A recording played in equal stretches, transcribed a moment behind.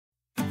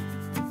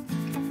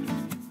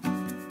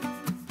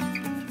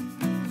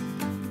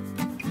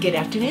Good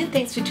afternoon,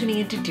 thanks for tuning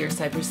in to Dear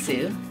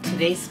Sybersue.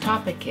 Today's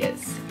topic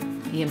is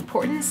the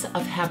importance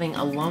of having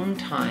alone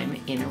time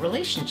in a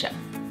relationship.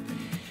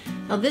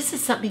 Now this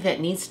is something that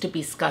needs to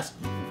be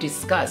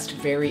discussed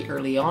very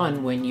early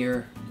on when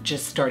you're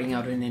just starting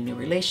out in a new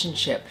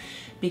relationship,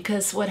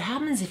 because what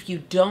happens if you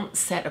don't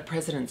set a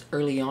precedent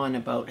early on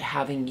about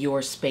having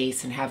your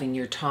space and having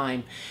your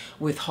time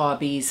with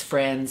hobbies,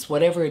 friends,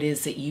 whatever it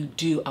is that you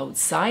do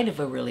outside of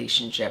a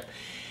relationship,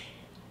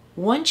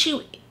 once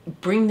you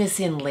bring this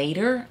in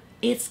later,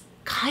 it's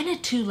kind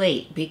of too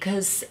late,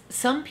 because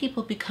some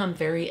people become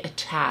very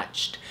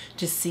attached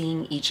to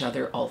seeing each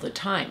other all the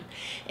time.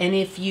 And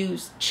if you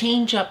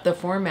change up the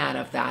format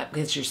of that,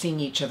 because you're seeing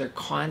each other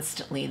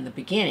constantly in the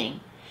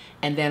beginning,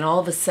 and then all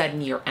of a sudden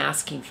you're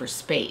asking for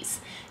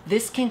space,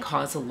 this can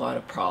cause a lot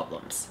of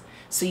problems.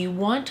 So you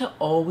want to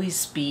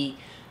always be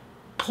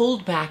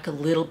pulled back a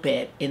little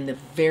bit in the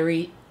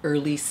very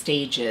early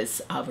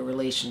stages of a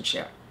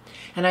relationship.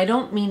 And I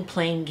don't mean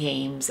playing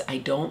games. I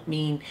don't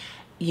mean,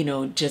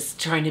 just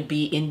trying to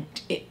be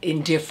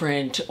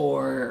indifferent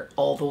or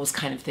all those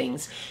kind of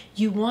things.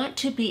 You want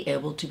to be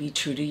able to be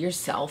true to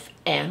yourself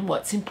and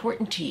what's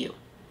important to you.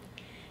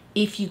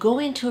 If you go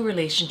into a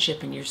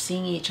relationship and you're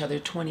seeing each other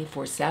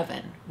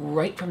 24/7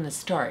 right from the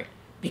start,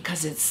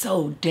 because it's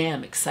so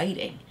damn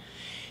exciting,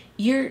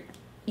 you're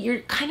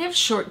kind of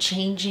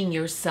shortchanging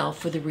yourself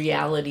for the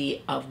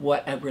reality of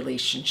what a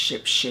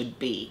relationship should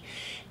be.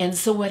 And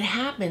so what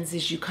happens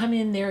is you come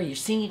in there, you're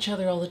seeing each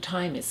other all the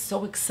time, it's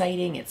so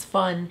exciting, it's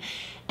fun,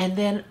 and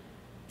then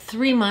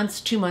 3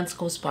 months, 2 months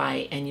goes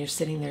by and you're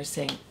sitting there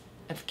saying,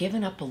 I've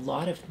given up a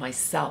lot of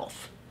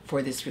myself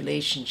for this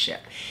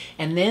relationship.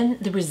 And then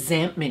the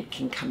resentment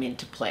can come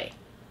into play.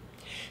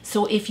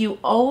 So if you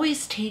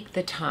always take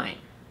the time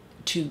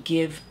to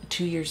give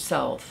to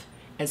yourself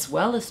as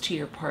well as to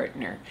your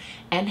partner,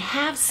 and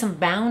have some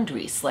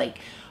boundaries, like,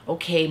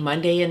 okay,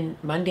 Monday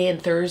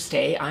and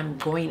Thursday I'm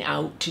going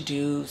out to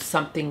do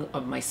something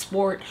of my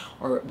sport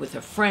or with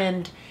a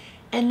friend,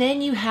 and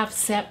then you have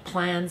set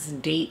plans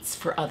and dates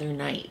for other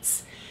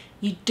nights.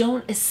 You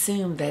don't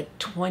assume that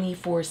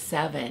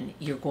 24/7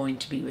 you're going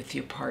to be with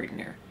your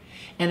partner.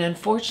 And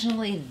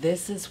unfortunately,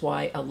 this is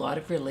why a lot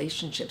of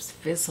relationships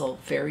fizzle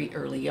very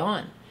early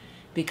on,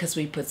 because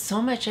we put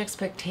so much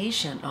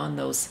expectation on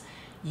those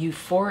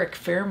euphoric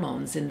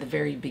pheromones in the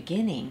very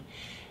beginning,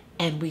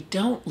 and we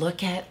don't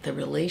look at the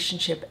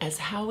relationship as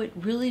how it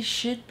really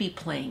should be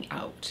playing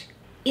out.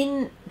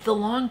 In the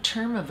long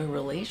term of a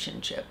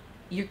relationship,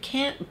 you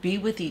can't be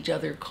with each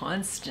other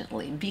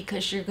constantly,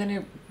 because you're going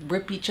to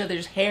rip each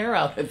other's hair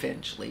out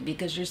eventually,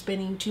 because you're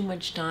spending too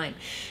much time.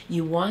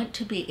 You want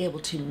to be able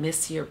to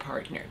miss your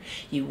partner.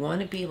 You want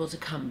to be able to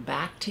come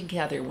back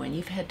together when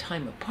you've had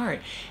time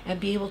apart and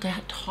be able to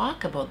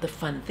talk about the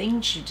fun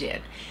things you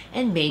did.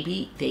 And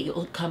maybe they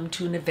will come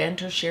to an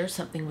event or share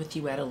something with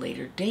you at a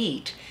later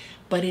date,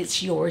 but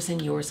it's yours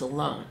and yours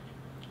alone.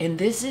 And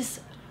this is,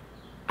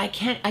 I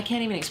can't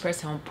even express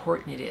how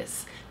important it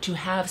is to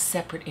have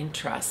separate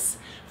interests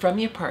from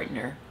your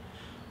partner,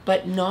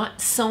 but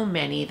not so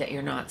many that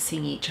you're not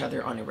seeing each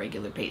other on a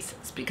regular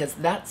basis, because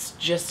that's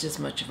just as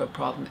much of a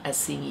problem as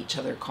seeing each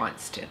other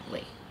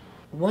constantly.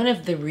 One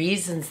of the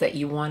reasons that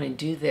you want to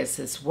do this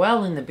as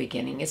well in the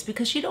beginning is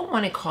because you don't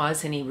want to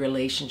cause any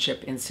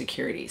relationship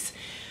insecurities.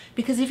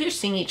 Because if you're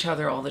seeing each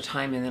other all the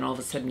time and then all of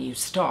a sudden you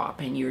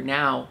stop and you're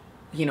now,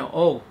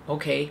 oh,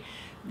 okay,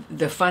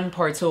 the fun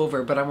part's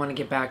over, but I want to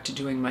get back to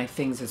doing my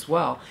things as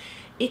well,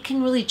 it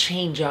can really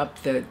change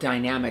up the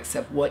dynamics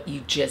of what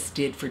you just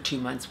did for 2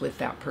 months with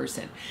that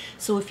person.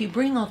 So if you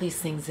bring all these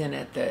things in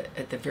at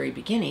the very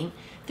beginning,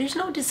 there's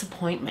no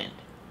disappointment.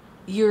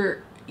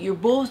 You're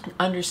both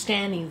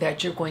understanding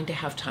that you're going to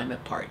have time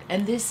apart.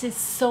 And this is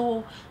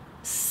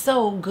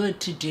so good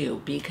to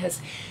do, because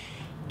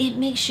it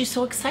makes you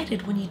so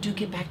excited when you do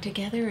get back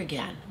together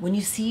again, when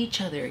you see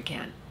each other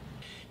again,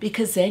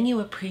 because then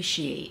you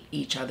appreciate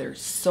each other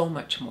so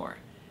much more.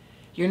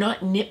 You're not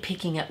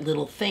nitpicking at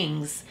little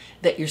things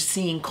that you're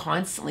seeing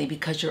constantly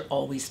because you're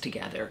always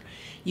together.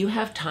 You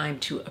have time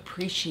to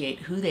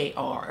appreciate who they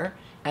are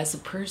as a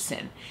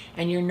person,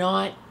 and you're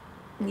not,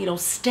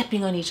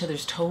 stepping on each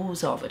other's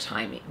toes all the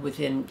time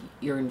within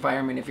your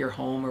environment of your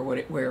home or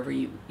wherever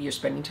you're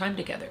spending time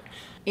together.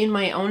 In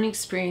my own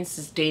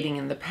experiences dating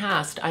in the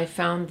past, I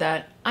found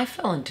that I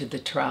fell into the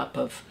trap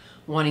of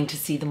wanting to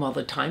see them all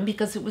the time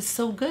because it was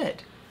so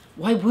good.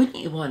 Why wouldn't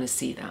you want to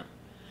see them?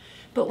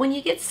 But when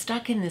you get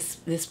stuck in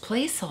this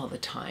place all the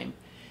time,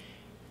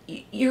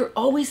 you're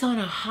always on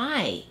a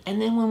high.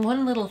 And then when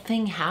one little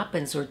thing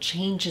happens or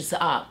changes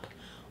up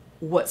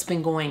what's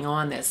been going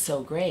on that's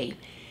so great,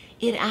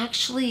 it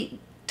actually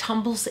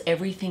tumbles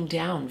everything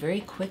down very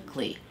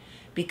quickly,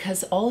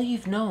 because all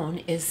you've known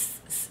is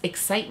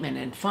excitement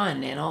and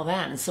fun and all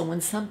that. And so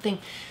when something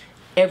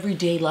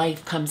everyday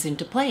life comes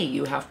into play,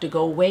 you have to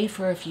go away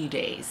for a few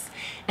days,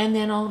 and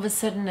then all of a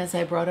sudden, as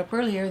I brought up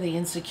earlier, the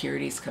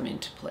insecurities come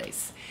into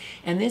place.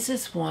 And this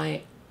is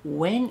why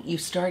when you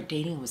start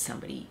dating with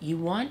somebody, you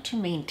want to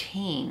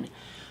maintain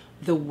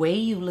the way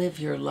you live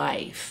your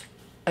life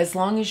as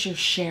long as you're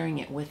sharing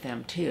it with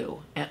them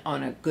too,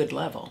 on a good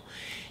level.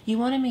 You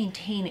want to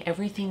maintain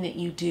everything that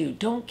you do.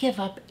 Don't give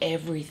up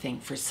everything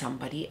for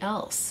somebody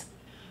else.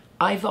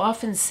 I've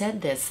often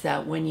said this,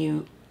 that when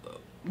you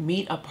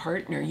meet a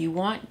partner, you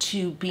want them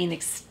to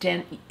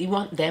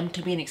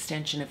be an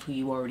extension of who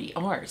you already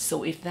are.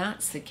 So if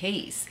that's the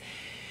case,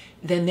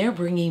 then they're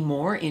bringing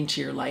more into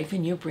your life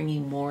and you're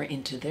bringing more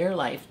into their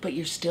life, but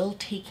you're still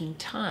taking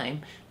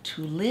time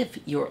to live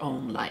your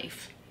own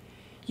life.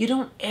 You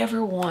don't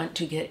ever want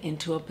to get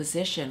into a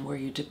position where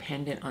you're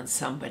dependent on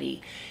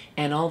somebody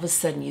and all of a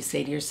sudden you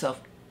say to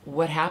yourself,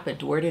 what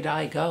happened? Where did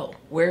I go?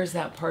 Where's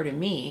that part of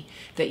me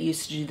that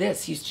used to do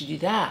this, used to do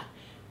that?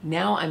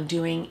 Now I'm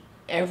doing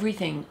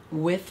everything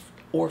with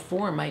or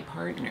for my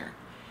partner.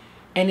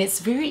 And it's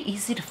very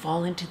easy to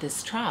fall into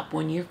this trap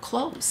when you're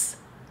close.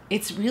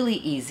 It's really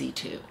easy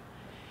to.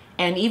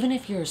 And even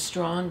if you're a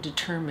strong,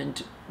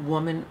 determined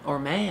woman or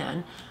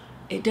man,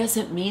 it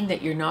doesn't mean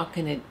that you're not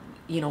going to,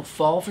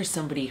 fall for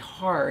somebody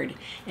hard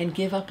and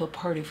give up a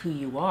part of who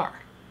you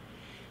are.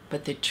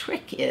 But the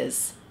trick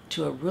is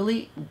to a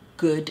really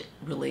good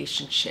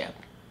relationship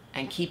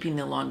and keeping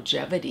the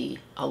longevity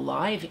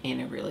alive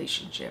in a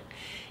relationship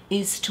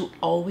is to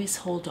always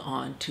hold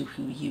on to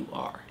who you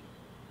are.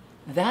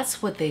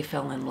 That's what they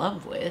fell in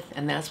love with,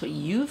 and that's what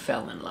you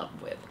fell in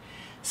love with.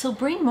 So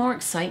bring more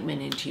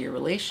excitement into your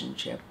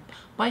relationship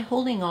by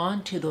holding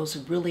on to those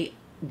really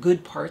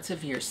good parts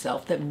of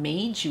yourself that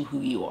made you who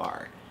you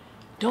are.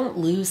 Don't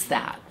lose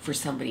that for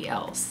somebody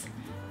else.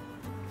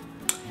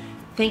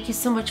 Thank you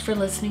so much for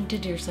listening to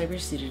Dear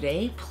Sybersue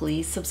today.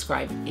 Please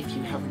subscribe if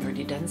you haven't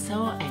already done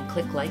so, and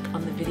click like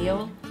on the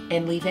video,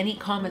 and leave any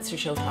comments or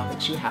show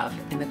topics you have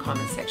in the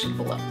comment section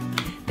below.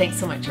 Thanks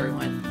so much,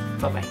 everyone.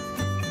 Bye-bye.